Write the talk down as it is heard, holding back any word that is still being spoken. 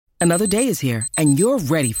Another day is here, and you're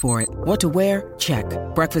ready for it. What to wear? Check.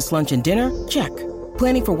 Breakfast, lunch, and dinner? Check.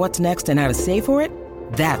 Planning for what's next and how to save for it?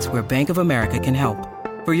 That's where Bank of America can help.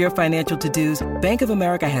 For your financial to-dos, Bank of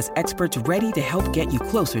America has experts ready to help get you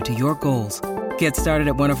closer to your goals. Get started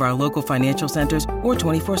at one of our local financial centers or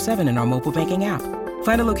 24/7 in our mobile banking app.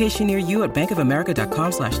 Find a location near you at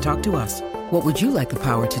bankofamerica.com/talktous. What would you like the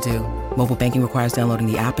power to do? Mobile banking requires downloading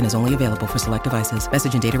the app and is only available for select devices.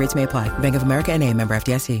 Message and data rates may apply. Bank of America N.A., member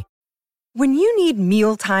FDIC. When you need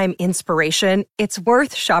mealtime inspiration, it's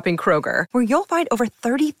worth shopping Kroger, where you'll find over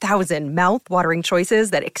 30,000 mouth-watering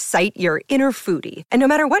choices that excite your inner foodie. And no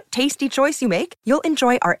matter what tasty choice you make, you'll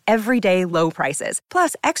enjoy our everyday low prices,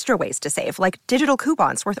 plus extra ways to save, like digital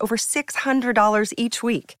coupons worth over $600 each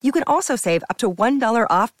week. You can also save up to $1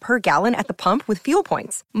 off per gallon at the pump with fuel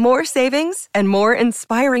points. More savings and more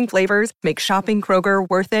inspiring flavors make shopping Kroger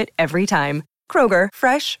worth it every time. Kroger,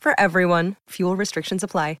 fresh for everyone. Fuel restrictions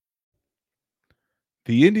apply.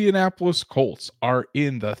 The Indianapolis Colts are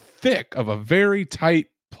in the thick of a very tight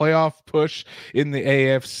playoff push in the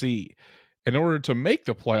AFC. In order to make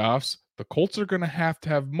the playoffs, the Colts are going to have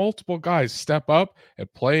multiple guys step up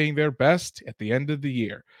and playing their best at the end of the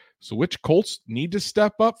year. So which Colts need to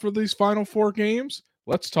step up for these final 4 games?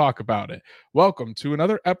 Let's talk about it. Welcome to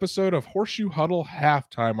another episode of Horseshoe Huddle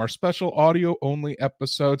Halftime, our special audio-only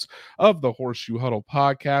episodes of the Horseshoe Huddle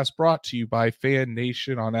podcast, brought to you by Fan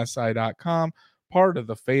Nation on SI.com, part of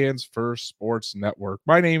the Fans First Sports Network.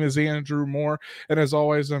 My name is Andrew Moore, and as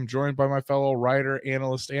always, I'm joined by my fellow writer,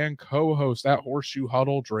 analyst, and co-host at Horseshoe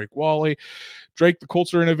Huddle, Drake Wally. Drake, the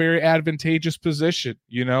Colts are in a very advantageous position,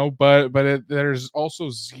 but there's also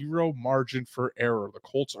zero margin for error. The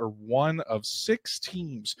Colts are one of 6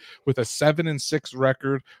 teams with a 7-6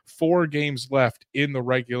 record, 4 games left in the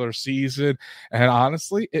regular season, and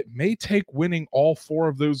honestly, it may take winning all 4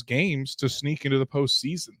 of those games to sneak into the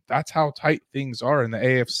postseason. That's how tight things are in the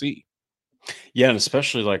AFC. Yeah, and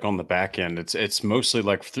especially like on the back end, it's mostly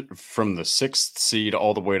like from the 6th seed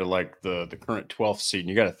all the way to like the current 12th seed. And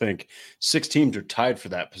you got to think 6 teams are tied for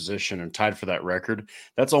that position and tied for that record.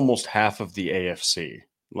 That's almost half of the AFC.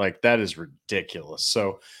 Like, that is ridiculous.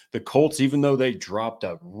 So the Colts, even though they dropped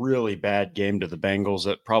a really bad game to the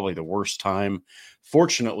Bengals at probably the worst time,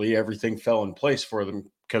 fortunately everything fell in place for them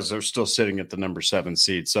because they're still sitting at the number 7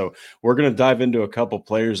 seed. So we're going to dive into a couple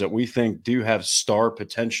players that we think do have star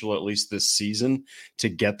potential, at least this season, to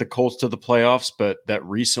get the Colts to the playoffs, but that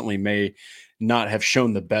recently may not have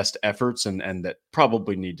shown the best efforts and that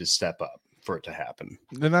probably need to step up for it to happen.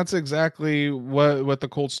 And that's exactly what the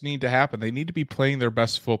Colts need to happen. They need to be playing their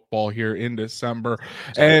best football here in December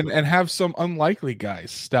and have some unlikely guys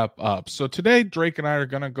step up. So today, Drake and I are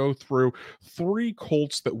going to go through 3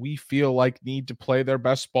 Colts that we feel like need to play their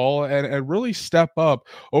best ball and really step up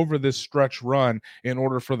over this stretch run in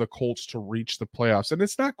order for the Colts to reach the playoffs. And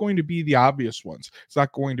it's not going to be the obvious ones. It's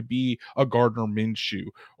not going to be a Gardner Minshew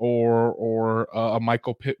or a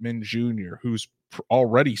Michael Pittman Jr., who's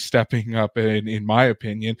already stepping up, in my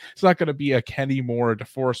opinion. It's not going to be a Kenny Moore, a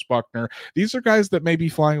DeForest Buckner. These are guys that may be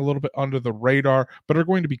flying a little bit under the radar, but are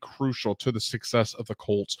going to be crucial to the success of the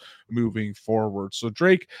Colts moving forward. So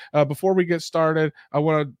Drake, before we get started, I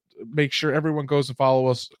want to make sure everyone goes and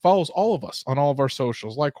follows all of us on all of our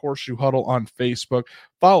socials, like Horseshoe Huddle on Facebook,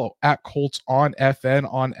 follow at Colts on FN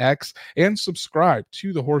on X, and subscribe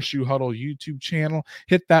to the Horseshoe Huddle YouTube channel.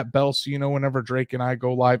 Hit that bell so you know whenever Drake and I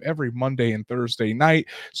go live every Monday and Thursday night,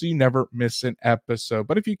 so you never miss an episode.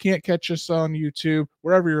 But if you can't catch us on YouTube,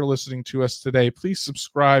 wherever you're listening to us today, please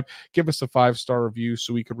subscribe, give us a 5-star review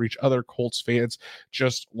so we can reach other Colts fans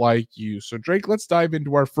just like you. So Drake, let's dive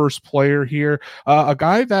into our first player here, a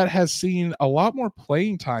guy that has seen a lot more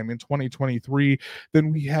playing time in 2023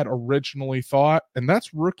 than we had originally thought, and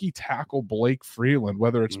that's rookie tackle Blake Freeland.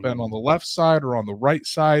 Whether it's been on the left side or on the right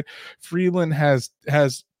side, Freeland has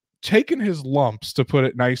taken his lumps, to put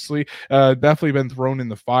it nicely. Definitely been thrown in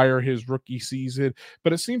the fire his rookie season,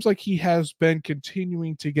 but it seems like he has been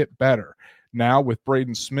continuing to get better. Now, with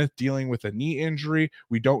Braden Smith dealing with a knee injury,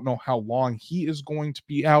 we don't know how long he is going to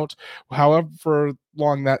be out. However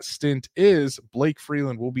long that stint is, Blake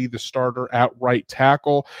Freeland will be the starter at right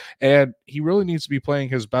tackle, and he really needs to be playing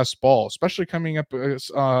his best ball, especially coming up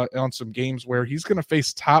on some games where he's going to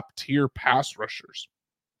face top-tier pass rushers.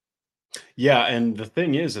 Yeah, and the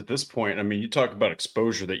thing is, at this point, I mean, you talk about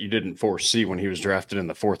exposure that you didn't foresee when he was drafted in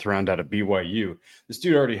the 4th round out of BYU. This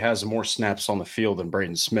dude already has more snaps on the field than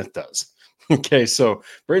Braden Smith does. Okay, so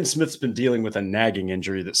Braden Smith's been dealing with a nagging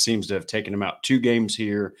injury that seems to have taken him out 2 games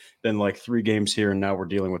here, then like 3 games here, and now we're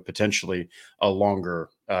dealing with potentially a longer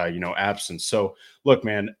absence. So look,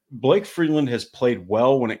 man, Blake Freeland has played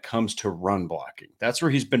well when it comes to run blocking. That's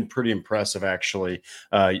where he's been pretty impressive, actually.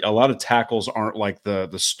 A lot of tackles aren't like the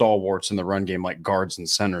stalwarts in the run game like guards and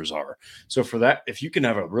centers are. So for that, if you can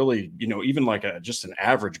have a really, even like just an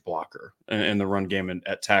average blocker in the run game and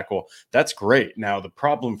at tackle, that's great. Now the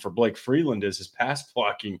problem for Blake Freeland is his pass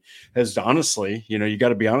blocking has honestly, you got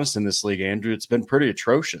to be honest in this league, Andrew, it's been pretty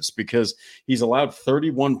atrocious because he's allowed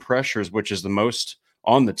 31 pressures, which is the most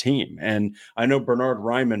on the team. And I know Bernard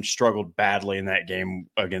Ryman struggled badly in that game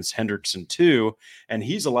against Hendrickson too. And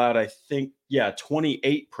he's allowed, I think,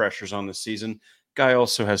 28 pressures on the season. Guy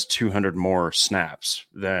also has 200 more snaps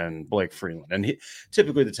than Blake Freeland. And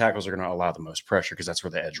typically the tackles are going to allow the most pressure because that's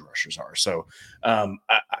where the edge rushers are. So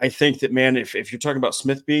I think that, man, if you're talking about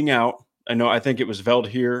Smith being out, I think it was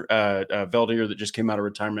Veldheer that just came out of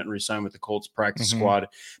retirement and re-signed with the Colts practice squad.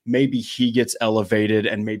 Maybe he gets elevated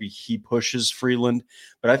and maybe he pushes Freeland.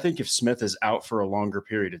 But I think if Smith is out for a longer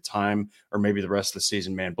period of time or maybe the rest of the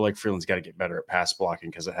season, man, Blake Freeland's got to get better at pass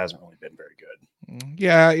blocking because it hasn't really been very good.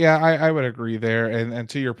 Yeah, I would agree there. And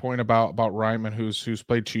to your point about Ryman, who's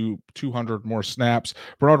played 200 more snaps,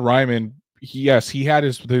 Bernard Ryman, he had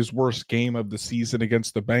his worst game of the season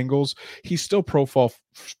against the Bengals. He's still Pro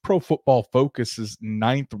Football Focus's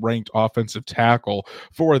 9th ranked offensive tackle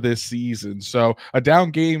for this season. So a down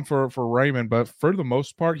game for Raymond, but for the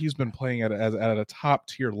most part, he's been playing at a top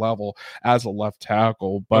tier level as a left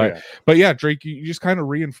tackle. But Drake, you just kind of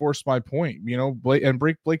reinforced my point.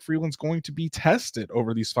 Blake Freeland's going to be tested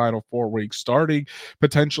over these final 4 weeks, starting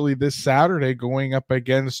potentially this Saturday, going up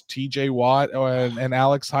against TJ Watt and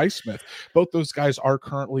Alex Highsmith. Both those guys are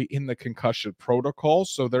currently in the concussion protocol,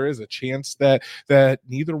 so there is a chance that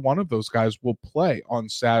neither one of those guys will play on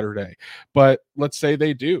Saturday. But let's say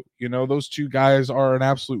they do. Those two guys are an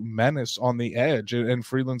absolute menace on the edge, and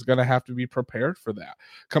Freeland's going to have to be prepared for that.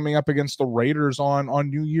 Coming up against the Raiders on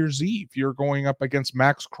New Year's Eve, you're going up against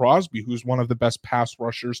Max Crosby, who's one of the best pass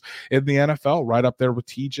rushers in the NFL, right up there with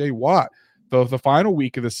TJ Watt. The final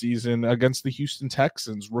week of the season against the Houston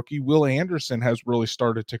Texans, rookie Will Anderson has really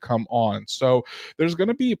started to come on. So there's going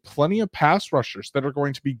to be plenty of pass rushers that are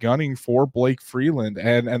going to be gunning for Blake Freeland,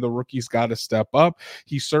 and the rookie's got to step up.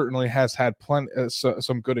 He certainly has had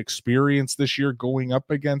some good experience this year going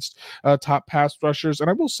up against top pass rushers. And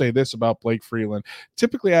I will say this about Blake Freeland.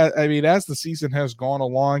 Typically, as the season has gone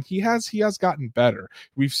along, he has gotten better.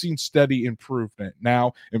 We've seen steady improvement.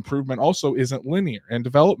 Now, improvement also isn't linear, and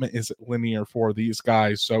development isn't linear for these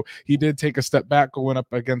guys. So he did take a step back going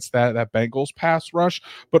up against that Bengals pass rush,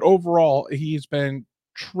 but overall he's been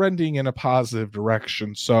trending in a positive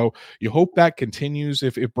direction. So you hope that continues.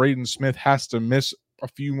 If Braden Smith has to miss a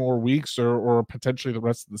few more weeks or potentially the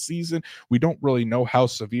rest of the season, we don't really know how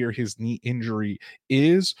severe his knee injury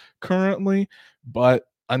is currently, but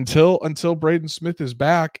until Braden Smith is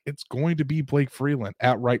back, it's going to be Blake Freeland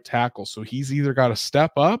at right tackle. So he's either got to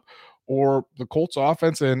step up, or the Colts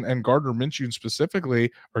offense and Gardner Minshew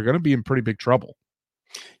specifically are going to be in pretty big trouble.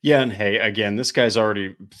 Yeah, and hey, again, this guy's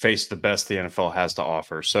already faced the best the NFL has to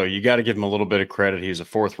offer. So you got to give him a little bit of credit. He's a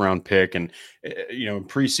 4th-round pick. And, in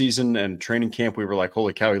preseason and training camp, we were like,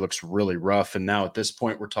 holy cow, he looks really rough. And now at this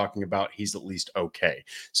point, we're talking about he's at least okay.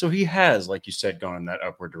 So he has, like you said, gone in that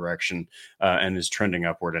upward direction and is trending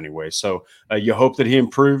upward anyway. So you hope that he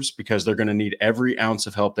improves because they're going to need every ounce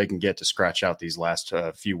of help they can get to scratch out these last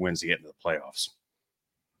few wins to get into the playoffs.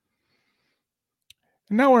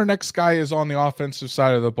 Now our next guy is on the offensive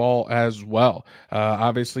side of the ball as well.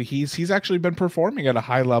 Obviously, he's actually been performing at a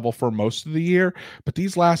high level for most of the year, but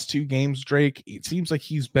these last 2 games, Drake, it seems like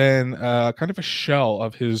he's been kind of a shell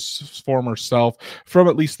of his former self from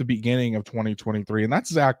at least the beginning of 2023, and that's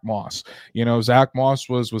Zach Moss. Zach Moss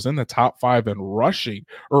was in the top 5 in rushing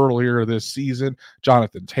earlier this season.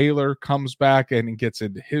 Jonathan Taylor comes back and gets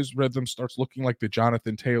into his rhythm, starts looking like the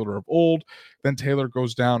Jonathan Taylor of old. Then Taylor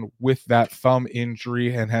goes down with that thumb injury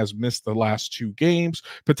and has missed the last 2 games.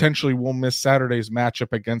 Potentially will miss Saturday's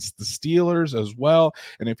matchup against the Steelers as well.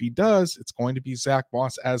 And if he does, it's going to be Zach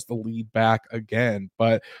Moss as the lead back again.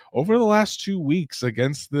 But over the last 2 weeks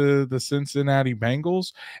against the Cincinnati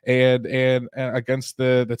Bengals and against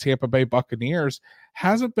the Tampa Bay Buccaneers,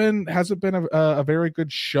 hasn't been a very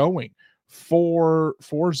good showing for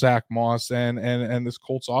Zach Moss and this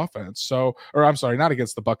Colts offense. So, or I'm sorry, not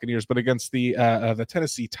against the Buccaneers, but against the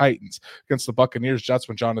Tennessee Titans. Against the Buccaneers, that's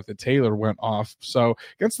when Jonathan Taylor went off. So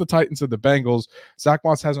against the Titans and the Bengals, Zach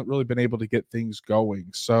Moss hasn't really been able to get things going.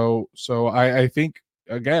 So I think,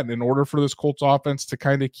 again, in order for this Colts offense to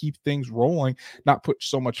kind of keep things rolling, not put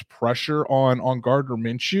so much pressure on Gardner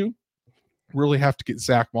Minshew, really have to get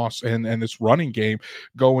Zach Moss and this running game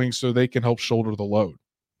going so they can help shoulder the load.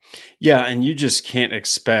 Yeah, and you just can't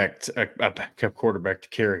expect a backup quarterback to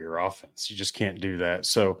carry your offense. You just can't do that.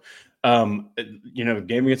 So, the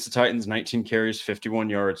game against the Titans, 19 carries, 51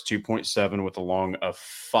 yards, 2.7 with a long of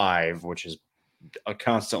 5, which is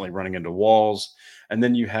constantly running into walls. And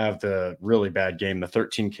then you have the really bad game, the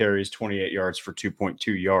 13 carries, 28 yards for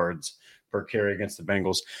 2.2 yards per carry against the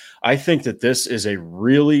Bengals. I think that this is a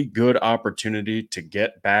really good opportunity to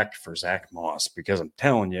get back for Zach Moss, because I'm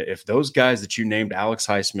telling you, if those guys that you named, Alex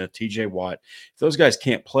Highsmith, TJ Watt, if those guys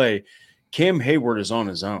can't play, Cam Hayward is on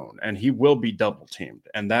his own and he will be double teamed.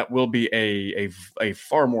 And that will be a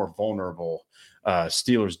far more vulnerable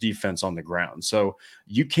Steelers defense on the ground. So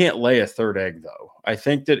you can't lay a third egg, though. I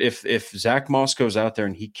think that if Zach Moss goes out there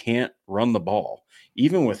and he can't run the ball,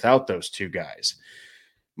 even without those two guys,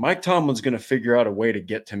 Mike Tomlin's going to figure out a way to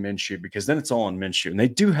get to Minshew, because then it's all on Minshew. And they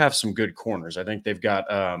do have some good corners. I think they've got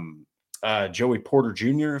Joey Porter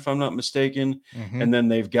Jr., if I'm not mistaken. Mm-hmm. And then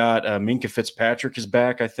they've got Minka Fitzpatrick is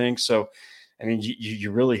back, I think. So, I mean,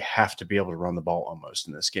 you really have to be able to run the ball almost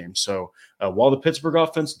in this game. So while the Pittsburgh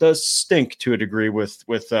offense does stink to a degree with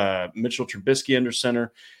Mitchell Trubisky under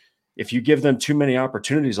center, if you give them too many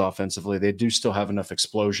opportunities offensively, they do still have enough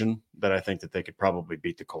explosion that I think that they could probably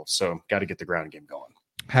beat the Colts. So got to get the ground game going.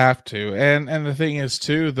 Have to. And the thing is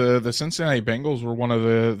too, the Cincinnati Bengals were one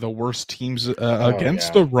of the worst teams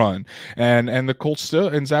against the run, and the Colts still,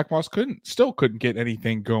 and Zach Moss couldn't get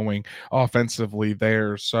anything going offensively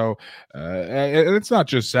there. So and it's not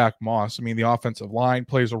just Zach Moss. I mean, the offensive line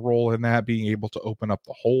plays a role in that, being able to open up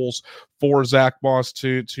the holes for Zach Moss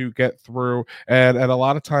to get through, and a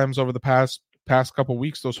lot of times over the past couple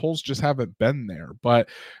weeks, those holes just haven't been there. But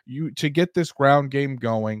to get this ground game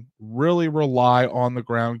going, really rely on the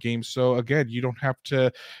ground game. So again, you don't have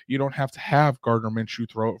to have Gardner Minshew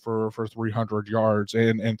throw it for 300 yards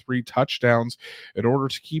and 3 touchdowns in order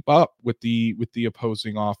to keep up with the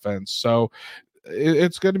opposing offense. So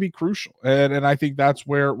it's going to be crucial, and I think that's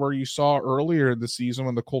where you saw earlier in the season,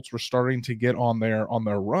 when the Colts were starting to get on their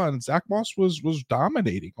run, Zach Moss was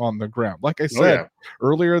dominating on the ground. Like I said,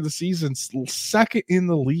 earlier in the season, second in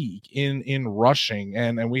the league in rushing,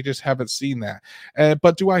 and we just haven't seen that.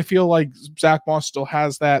 But do I feel like Zach Moss still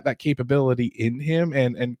has that capability in him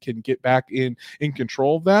and can get back in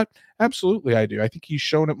control of that? Absolutely, I do. I think he's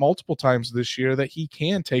shown it multiple times this year that he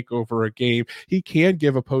can take over a game. He can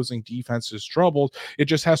give opposing defenses troubles. It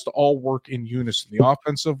just has to all work in unison. The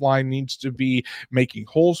offensive line needs to be making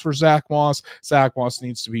holes for Zach Moss. Zach Moss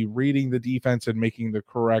needs to be reading the defense and making the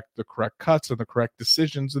correct cuts and the correct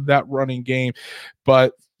decisions in that running game.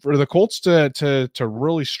 But for the Colts to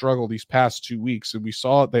really struggle these past 2 weeks, and we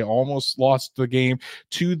saw it, they almost lost the game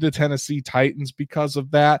to the Tennessee Titans because of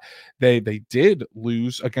that. They did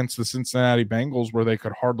lose against the Cincinnati Bengals, where they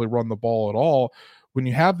could hardly run the ball at all. When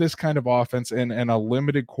you have this kind of offense and a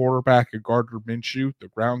limited quarterback at Gardner Minshew, the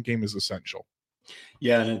ground game is essential.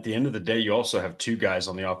 Yeah, and at the end of the day, you also have 2 guys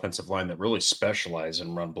on the offensive line that really specialize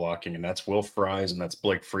in run blocking, and that's Will Fries and that's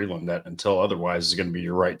Blake Freeland, that until otherwise is going to be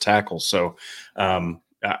your right tackle. So,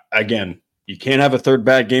 again, you can't have a third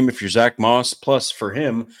bad game if you're Zach Moss. Plus, for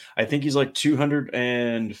him, I think he's like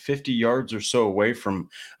 250 yards or so away from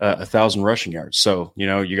 1,000 rushing yards. So,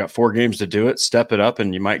 you got 4 games to do it. Step it up,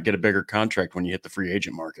 and you might get a bigger contract when you hit the free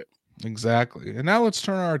agent market. Exactly. And now let's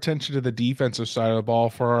turn our attention to the defensive side of the ball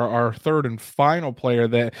for our third and final player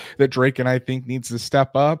that Drake and I think needs to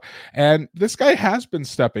step up. And this guy has been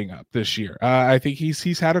stepping up this year. I think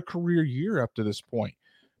he's had a career year up to this point.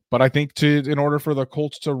 But I think in order for the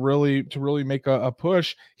Colts to really make a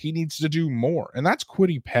push, he needs to do more. And that's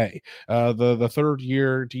Kwity Paye, the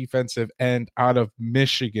third-year defensive end out of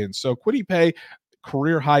Michigan. So Kwity Paye,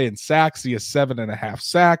 career high in sacks. He has 7.5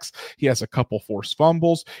 sacks. He has a couple forced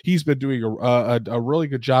fumbles. He's been doing a really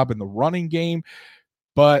good job in the running game,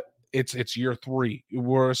 but it's year 3.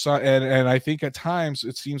 And I think at times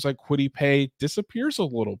it seems like Kwity Paye disappears a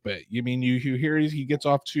little bit. You mean you hear he gets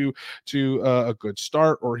off to a good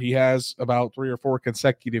start, or he has about 3 or 4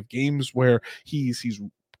 consecutive games where he's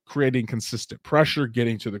creating consistent pressure,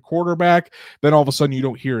 getting to the quarterback. Then all of a sudden you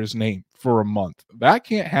don't hear his name for a month. That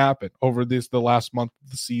can't happen over the last month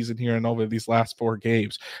of the season here and over these last 4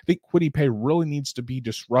 games. I think Kwity Paye really needs to be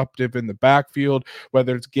disruptive in the backfield,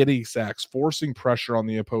 whether it's getting sacks, forcing pressure on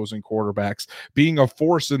the opposing quarterbacks, being a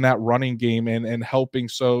force in that running game and helping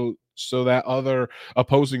so that other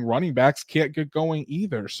opposing running backs can't get going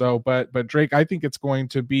either. So, but Drake, I think it's going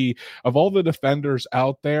to be, of all the defenders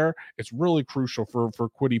out there, it's really crucial for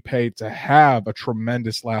Kwity Paye to have a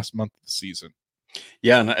tremendous last month of the season.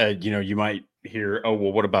 Yeah, and you might here, oh,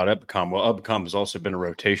 well, what about Epicom? Well, Epicom has also been a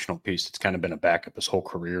rotational piece. It's kind of been a backup his whole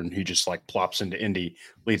career, and he just like plops into Indy,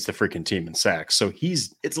 leads the freaking team in sacks. So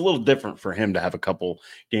it's a little different for him to have a couple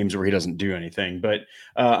games where he doesn't do anything. But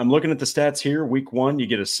I'm looking at the stats here. Week 1, you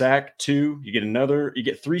get a sack. 2, you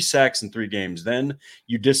get 3 sacks in 3 games. Then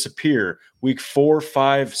you disappear. Week 4,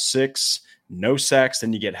 5, 6. No sacks,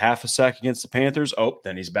 then you get half a sack against the Panthers. Oh,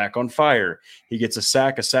 then he's back on fire. He gets a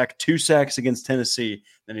sack, 2 sacks against Tennessee,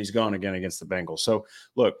 then he's gone again against the Bengals. So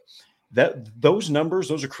look, those numbers,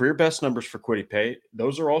 those are career best numbers for Kwity Paye.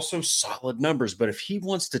 Those are also solid numbers. But if he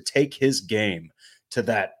wants to take his game to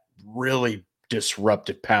that really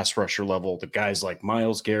disruptive pass rusher level, the guys like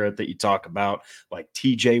Myles Garrett that you talk about, like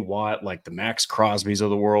TJ Watt, like the Max Crosbys of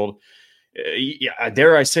the world, yeah,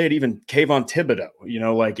 dare I say it, even Kayvon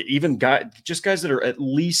Thibodeau, like even guys that are at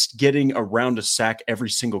least getting around a sack every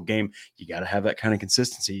single game. You got to have that kind of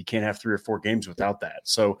consistency. You can't have 3 or 4 games without that.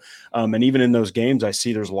 So, and even in those games, I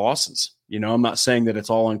see there's losses. I'm not saying that it's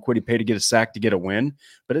all on Kwity Paye to get a sack to get a win,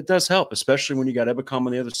 but it does help, especially when you got Ebicom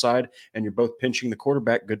on the other side and you're both pinching the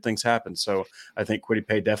quarterback. Good things happen. So I think Kwity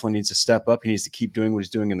Paye definitely needs to step up. He needs to keep doing what he's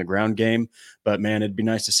doing in the ground game. But man, it'd be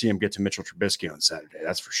nice to see him get to Mitchell Trubisky on Saturday.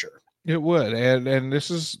 That's for sure. It would, and this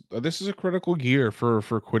is a critical year for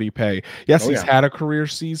Kwity Paye. Yes, he's had a career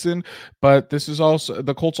season, but this is also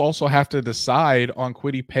the Colts also have to decide on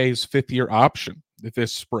Kwity Paye's 5th-year option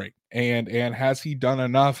this spring. And has he done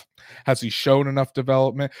enough? Has he shown enough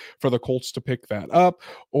development for the Colts to pick that up,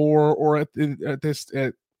 or at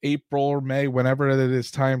April or May, whenever it is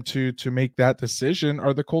time to make that decision,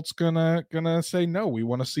 are the Colts gonna say no? We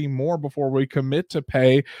want to see more before we commit to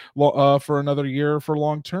Paye for another year for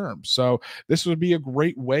long term. So this would be a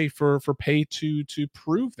great way for Paye to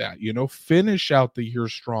prove that, finish out the year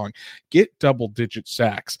strong, get double-digit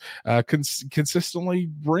sacks, consistently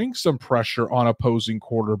bring some pressure on opposing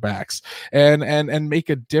quarterbacks, and make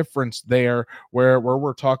a difference there where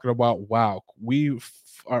we're talking about, wow, we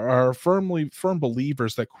are firm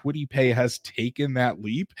believers that Kwity Paye has taken that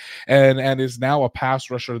leap and is now a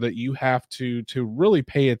pass rusher that you have to really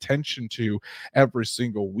pay attention to every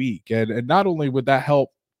single week. And not only would that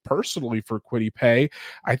help personally for Kwity Paye,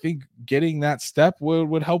 I think getting that step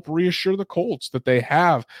would help reassure the Colts that they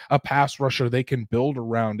have a pass rusher they can build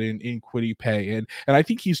around in Kwity Paye. And I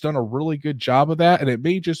think he's done a really good job of that. And it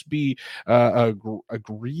may just be a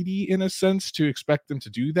greedy in a sense to expect them to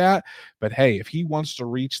do that. But hey, if he wants to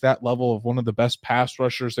reach that level of one of the best pass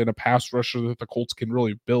rushers and a pass rusher that the Colts can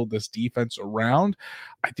really build this defense around,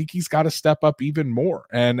 I think he's got to step up even more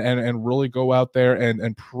and really go out there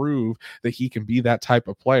and prove that he can be that type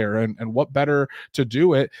of player. And what better to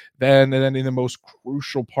do it than in the most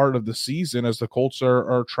crucial part of the season as the Colts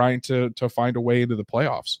are trying to find a way into the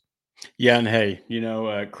playoffs. Yeah, and hey,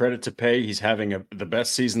 credit to Paye. He's having the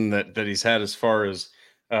best season that he's had as far as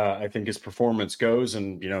I think his performance goes.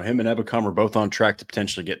 And, him and Ebicom are both on track to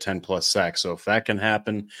potentially get 10+ sacks. So if that can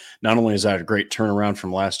happen, not only is that a great turnaround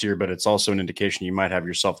from last year, but it's also an indication you might have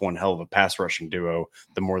yourself one hell of a pass rushing duo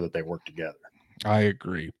the more that they work together. I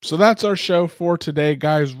agree. So that's our show for today,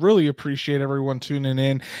 guys. Really appreciate everyone tuning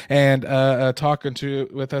in and talking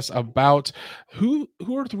with us about who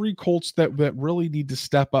are 3 Colts that really need to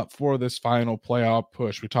step up for this final playoff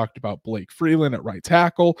push. We talked about Blake Freeland at right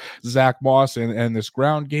tackle, Zach Moss and this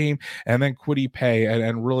ground game, and then Kwity Paye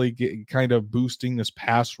and really kind of boosting this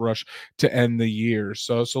pass rush to end the year.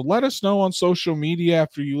 So let us know on social media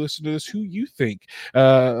after you listen to this who you think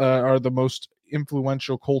are the most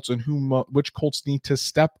influential Colts and which Colts need to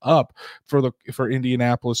step up for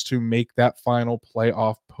Indianapolis to make that final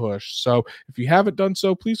playoff push. So if you haven't done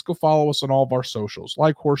so, please go follow us on all of our socials,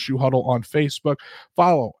 like Horseshoe Huddle on Facebook,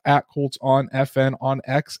 follow at Colts on FN on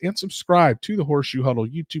X, and subscribe to the Horseshoe Huddle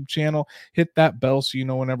YouTube channel. Hit that bell so you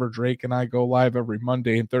know whenever Drake and I go live every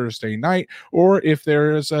Monday and Thursday night, or if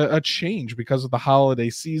there is a change because of the holiday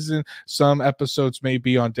season, some episodes may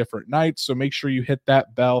be on different nights, so make sure you hit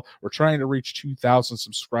that bell. We're trying to reach 2,000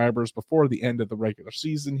 subscribers before the end of the regular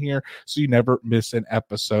season here, so you never miss an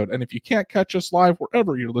episode. And if you can't catch us live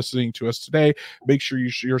wherever you're listening to us today, make sure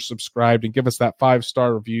you're subscribed and give us that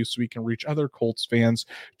 5-star review so we can reach other Colts fans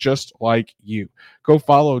just like you. Go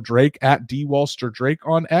follow Drake at DWalsterDrake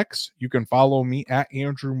on X. You can follow me at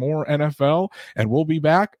Andrew Moore NFL, and we'll be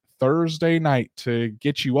back Thursday night to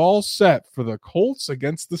get you all set for the Colts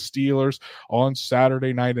against the Steelers on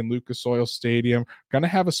Saturday night in Lucas Oil Stadium. Going to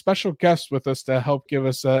have a special guest with us to help give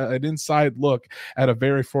us an inside look at a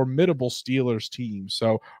very formidable Steelers team.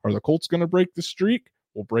 So are the Colts going to break the streak?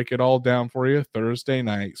 We'll break it all down for you Thursday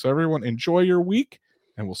night. So everyone enjoy your week,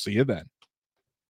 and we'll see you then.